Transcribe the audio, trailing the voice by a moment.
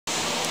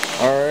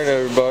Alright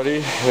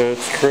everybody,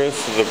 it's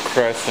Chris of the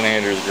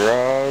Procrastinator's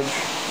Garage,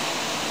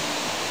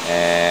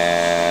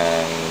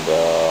 and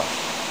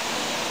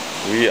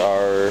we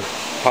are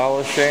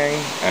polishing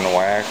and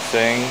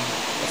waxing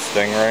a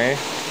Stingray.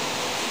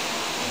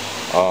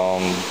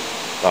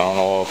 I don't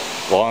know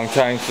if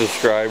long-time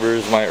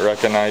subscribers might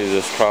recognize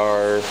this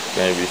car,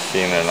 maybe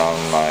seen it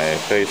on my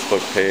Facebook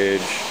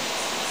page.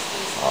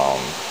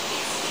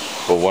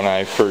 But when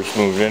I first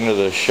moved into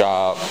the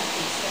shop,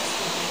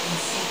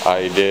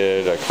 I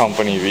did a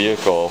company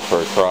vehicle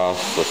for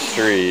across the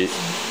street,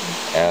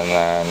 and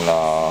then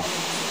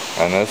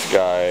and this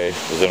guy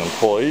was an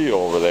employee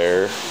over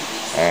there,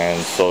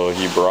 and so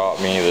he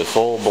brought me this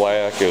old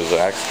black, it was an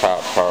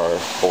ex-cop car,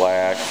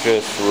 black,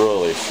 just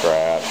really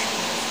scratched,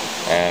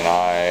 and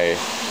I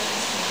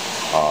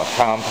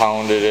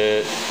compounded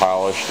it,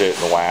 polished it,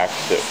 and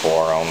waxed it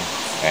for him,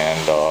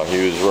 and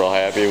he was real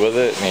happy with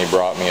it, and he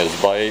brought me his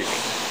bike.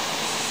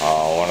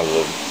 One of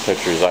the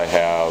pictures I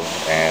have,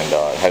 and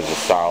it has a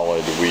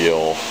solid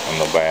wheel in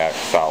the back,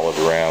 solid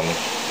rim.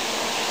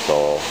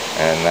 So,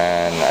 and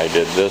then I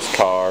did this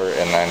car,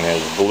 and then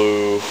his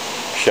blue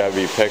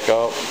Chevy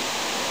pickup,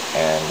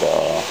 and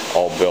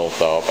all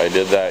built up. I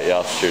did that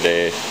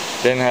yesterday.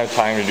 Didn't have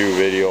time to do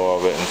video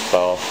of it and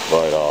stuff,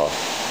 but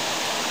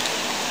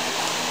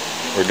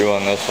we're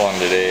doing this one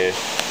today.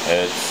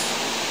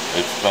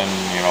 It's been,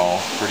 you know,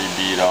 pretty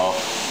beat up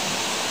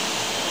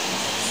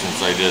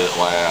since I did it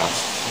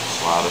last.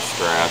 A lot of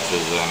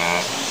scratches in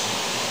it.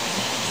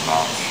 I'm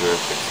not sure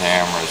if the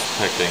camera's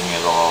picking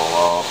it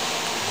all up.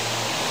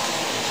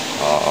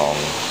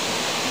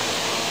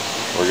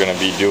 We're gonna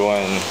be do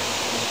a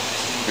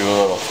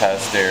little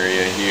test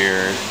area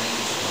here.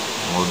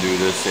 We'll do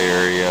this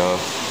area.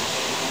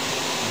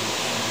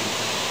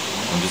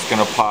 I'm just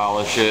gonna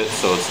polish it,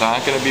 so it's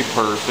not gonna be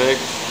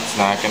perfect. It's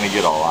not gonna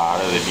get a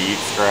lot of the deep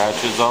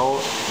scratches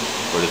out,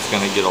 but it's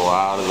gonna get a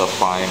lot of the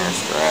finer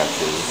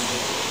scratches.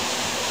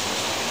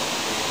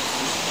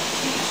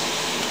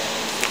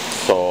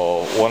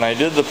 So when I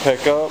did the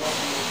pickup,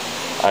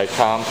 I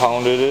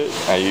compounded it.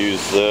 I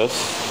used this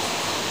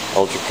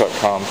Ultra Cut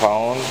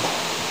compound,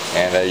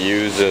 and I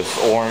used this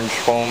orange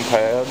foam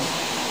pad.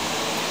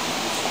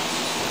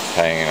 It's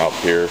hanging up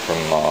here from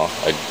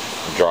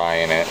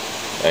drying it.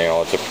 You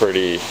know, it's a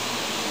pretty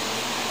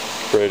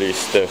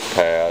stiff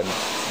pad.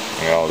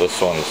 You know, this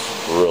one's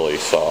really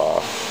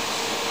soft.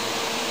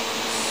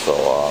 So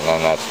and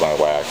then that's my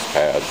wax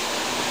pad.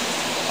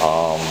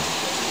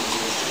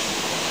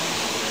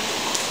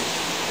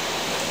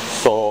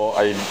 So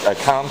I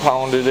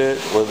compounded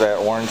it with that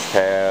orange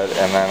pad,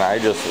 and then I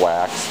just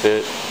waxed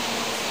it.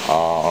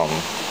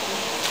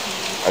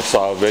 I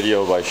saw a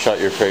video by Shut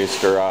Your Face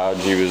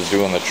Garage. He was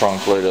doing the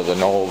trunk lid of the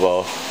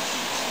Nova,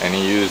 and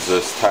he used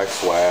this Tech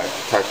Wax.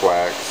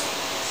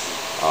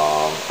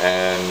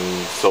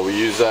 And so we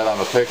used that on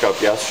the pickup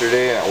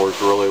yesterday, and it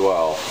worked really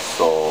well.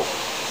 So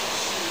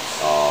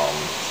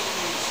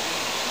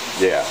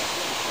yeah.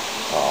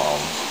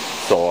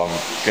 So I'm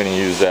going to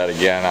use that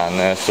again on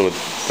this with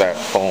that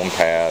foam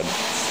pad.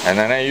 And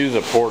then I use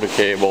a porta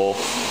cable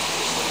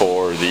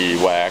for the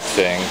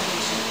waxing.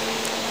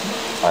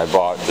 I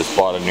just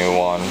bought a new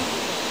one.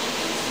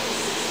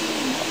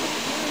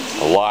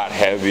 A lot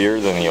heavier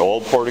than the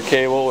old porta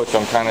cable, which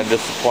I'm kind of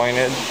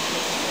disappointed.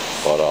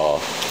 But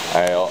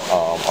I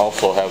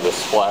also have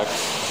this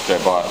Flex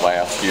that I bought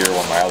last year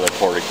when my other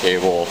porta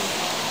cable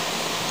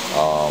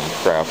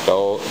crapped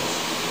out.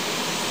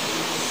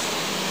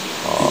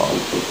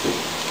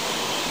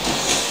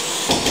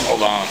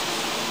 Hold on.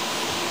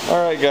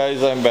 Alright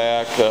guys, I'm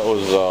back. That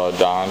was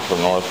Don from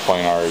North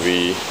Point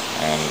RV,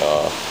 and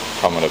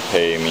coming to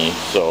pay me.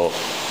 So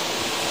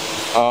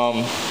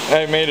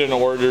I made an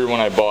order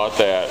when I bought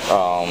that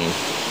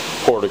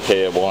porta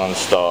cable and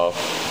stuff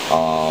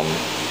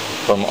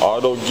from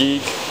Auto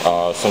Geek.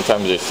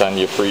 Sometimes they send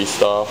you free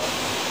stuff.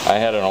 I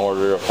had an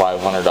order, a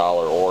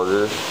 $500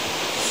 order,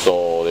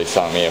 so they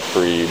sent me a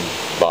free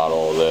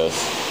bottle of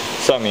this.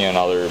 Sent me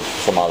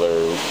some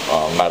other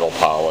metal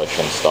polish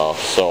and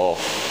stuff. So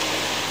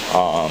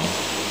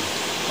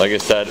like I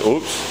said,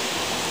 oops,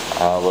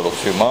 a little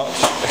too much.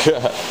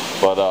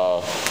 But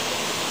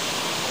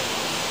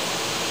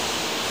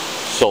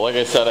so like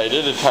I said, I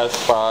did a test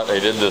spot. I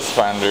did this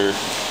fender,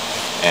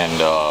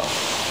 and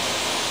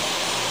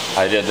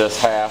I did this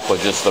half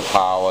with just the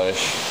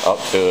polish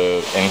up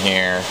to in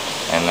here,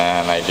 and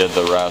then I did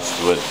the rest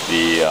with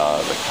the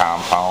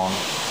compound.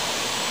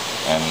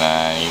 And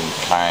then you can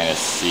kind of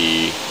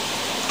see,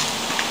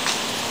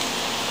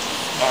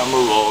 I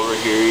move over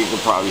here, you can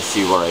probably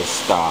see where I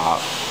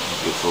stop.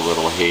 It's a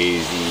little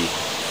hazy.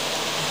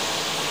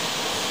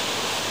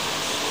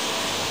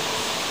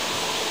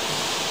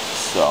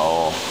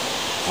 So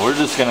we're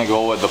just gonna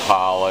go with the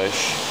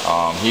polish.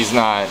 He's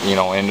not, you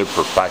know, into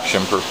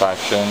perfection.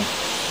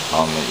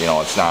 You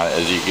know, it's not,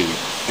 as you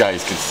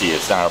guys can see,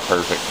 it's not a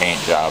perfect paint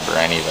job or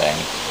anything.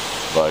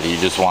 But he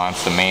just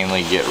wants to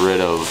mainly get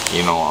rid of,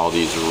 you know, all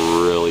these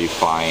really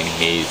fine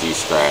hazy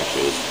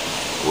scratches,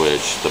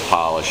 which the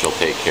polish will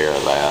take care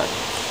of that.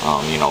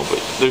 You know,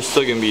 but there's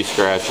still gonna be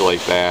scratch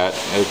like that.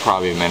 It'll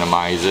probably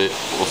minimize it.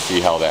 We'll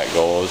see how that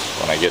goes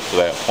when I get to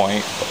that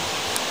point.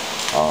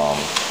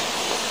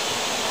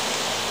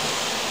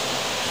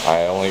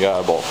 I only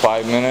got about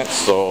 5 minutes,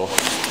 so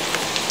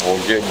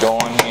we'll get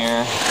going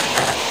here.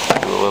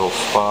 Do a little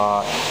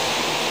spot.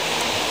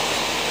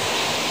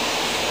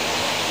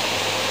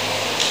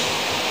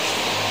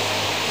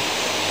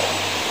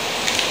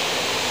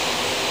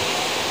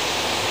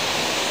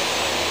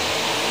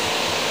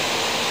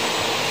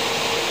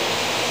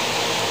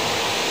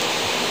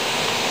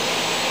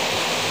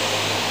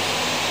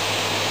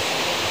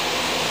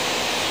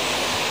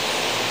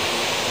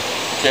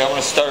 Okay, I'm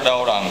going to start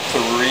out on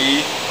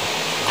 3.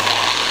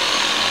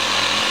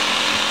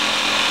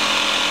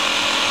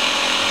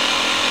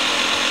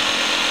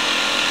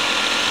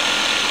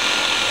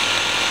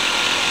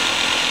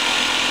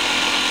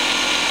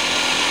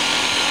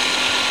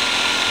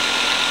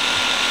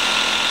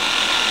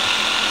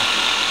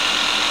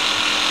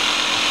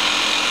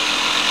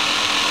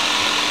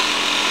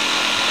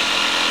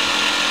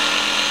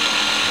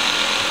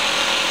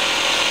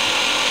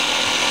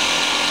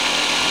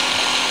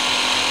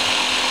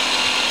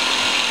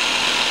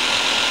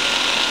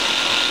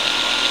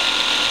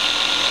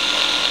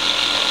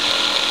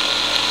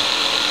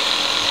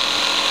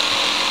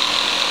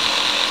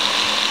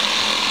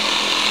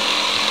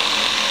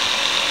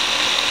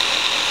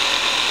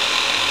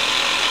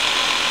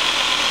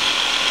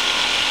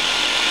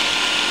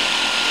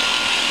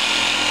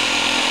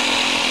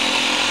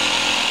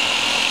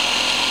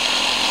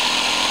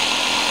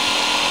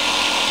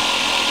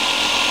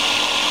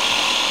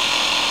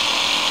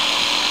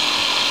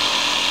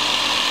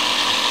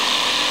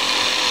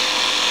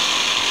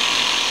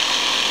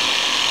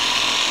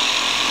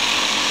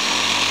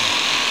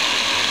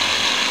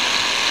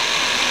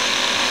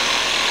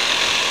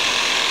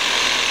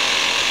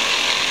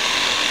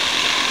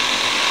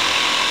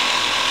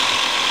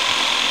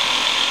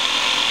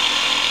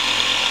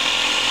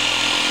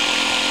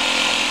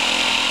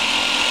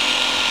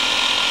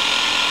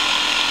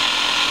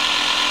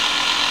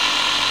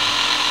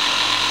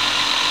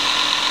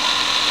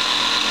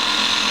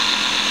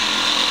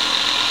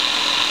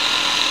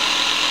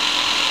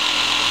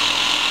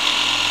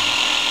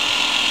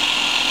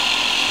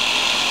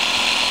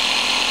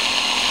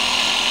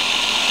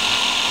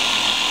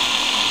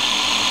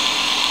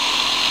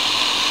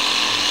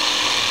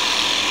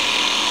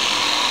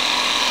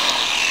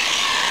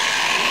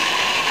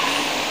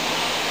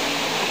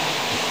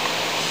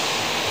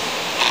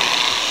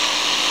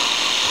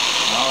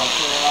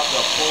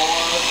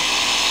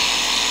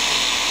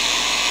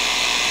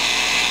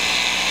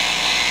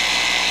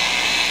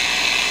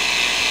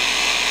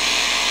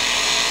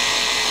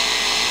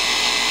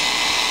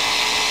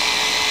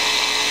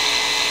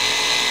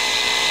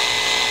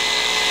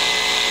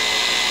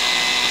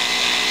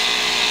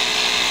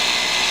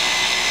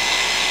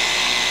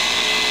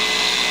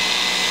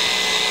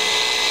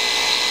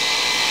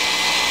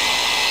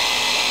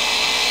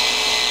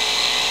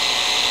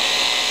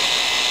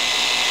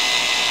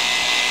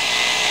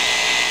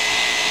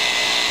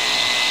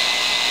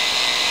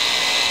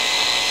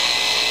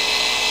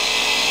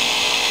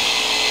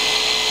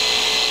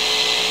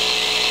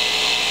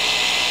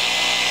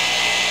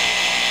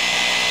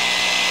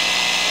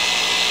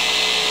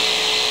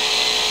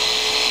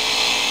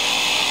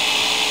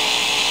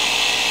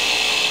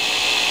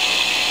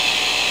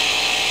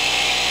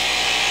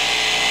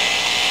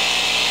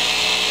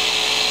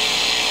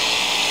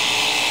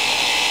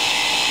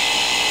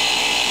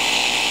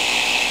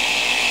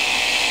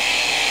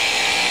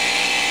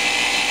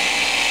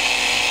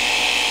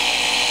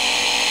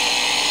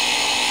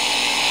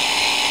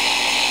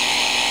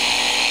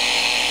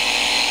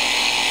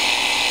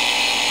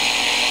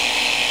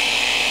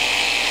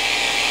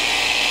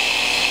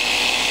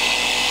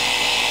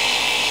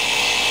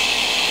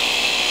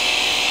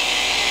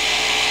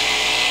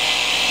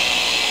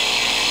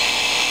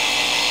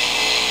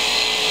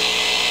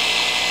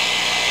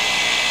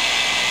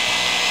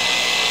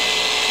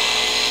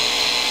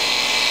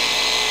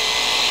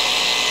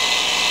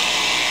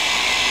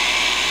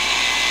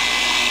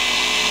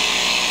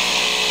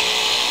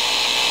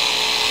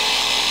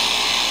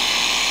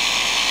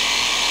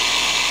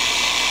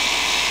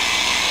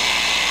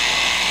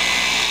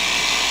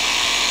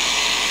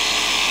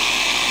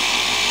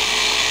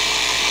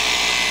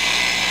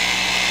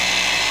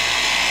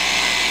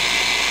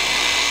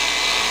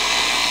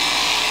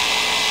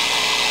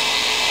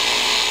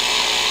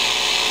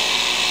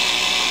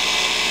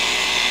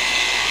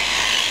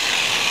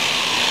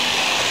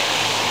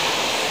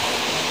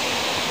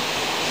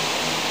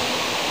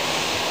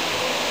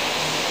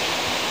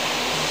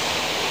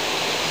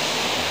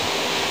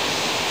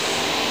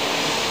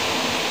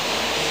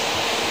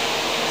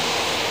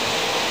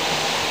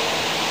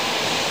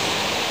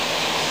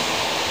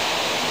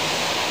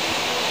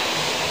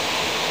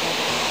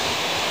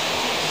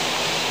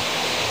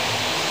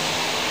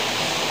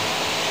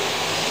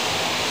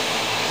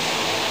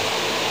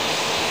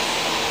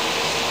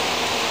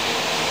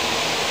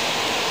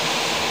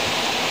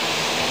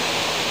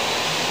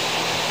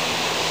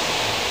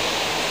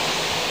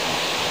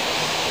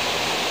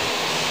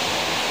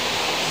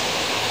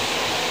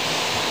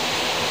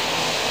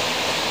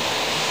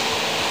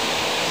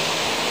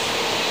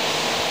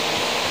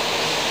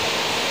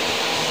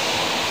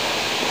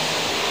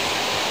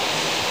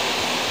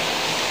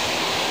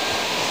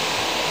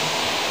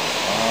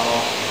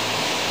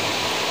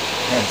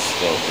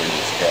 still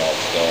pretty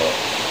scratched up.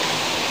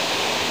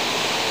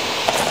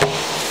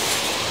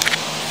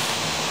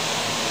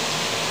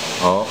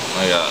 Oh,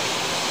 I got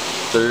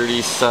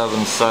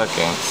 37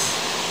 seconds.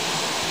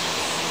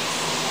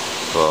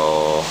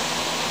 So,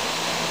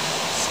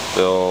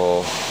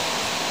 still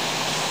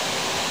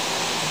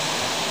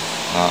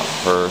not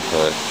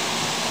perfect.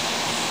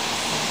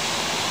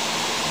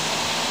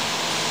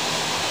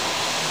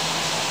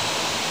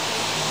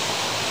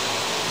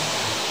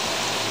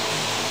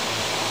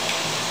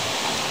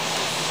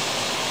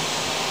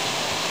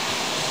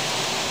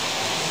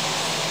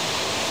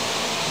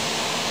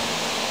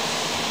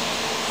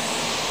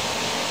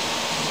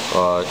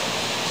 But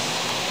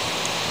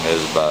it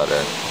is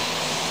better.